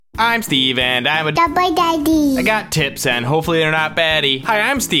I'm Steve, and I'm a double daddy. I got tips, and hopefully they're not baddie. Hi,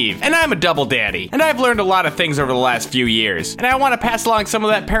 I'm Steve, and I'm a double daddy. And I've learned a lot of things over the last few years. And I want to pass along some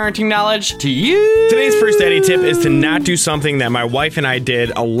of that parenting knowledge to you. Today's first daddy tip is to not do something that my wife and I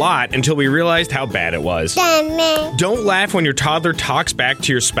did a lot until we realized how bad it was. Don't laugh when your toddler talks back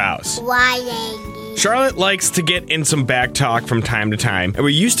to your spouse. Why, Andy? Charlotte likes to get in some back talk from time to time, and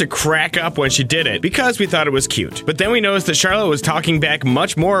we used to crack up when she did it because we thought it was cute. But then we noticed that Charlotte was talking back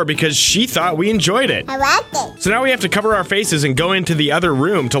much more because she thought we enjoyed it. I like it. So now we have to cover our faces and go into the other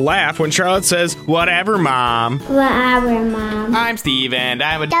room to laugh when Charlotte says, "Whatever, Mom." Whatever, Mom. I'm Steve, and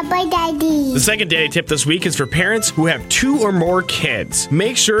I'm a Double daddy. The second daddy tip this week is for parents who have 2 or more kids.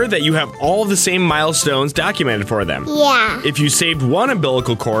 Make sure that you have all of the same milestones documented for them. Yeah. If you saved one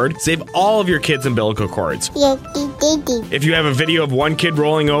umbilical cord, save all of your kids' umbilical cords. If you have a video of one kid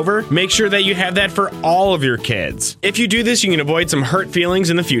rolling over, make sure that you have that for all of your kids. If you do this, you can avoid some hurt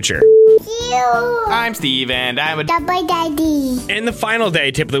feelings in the future. I'm Steve, and I'm a double daddy. And the final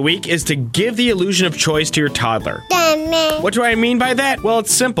daddy tip of the week is to give the illusion of choice to your toddler. What do I mean by that? Well,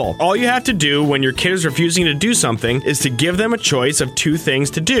 it's simple. All you have to do when your kid is refusing to do something is to give them a choice of 2 things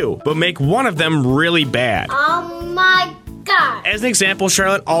to do, but make one of them really bad. Oh my God. As an example,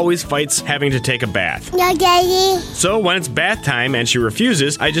 Charlotte always fights having to take a bath. No, Daddy. So when it's bath time and she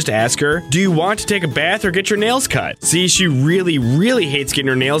refuses, I just ask her, "Do you want to take a bath or get your nails cut?" See, she really, really hates getting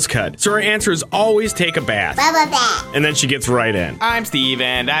her nails cut. So her answer is always take a bath. Bubble bath. And then she gets right in. I'm Steve,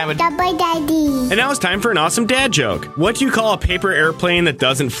 and I'm a Double daddy. And now it's time for an awesome dad joke. What do you call a paper airplane that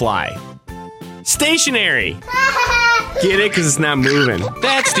doesn't fly? Stationary. Get it? Because it's not moving.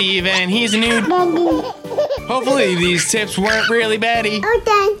 That's Steve, and he's a nude. Hopefully these tips weren't really baddie. Oh,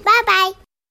 done. Bye-bye.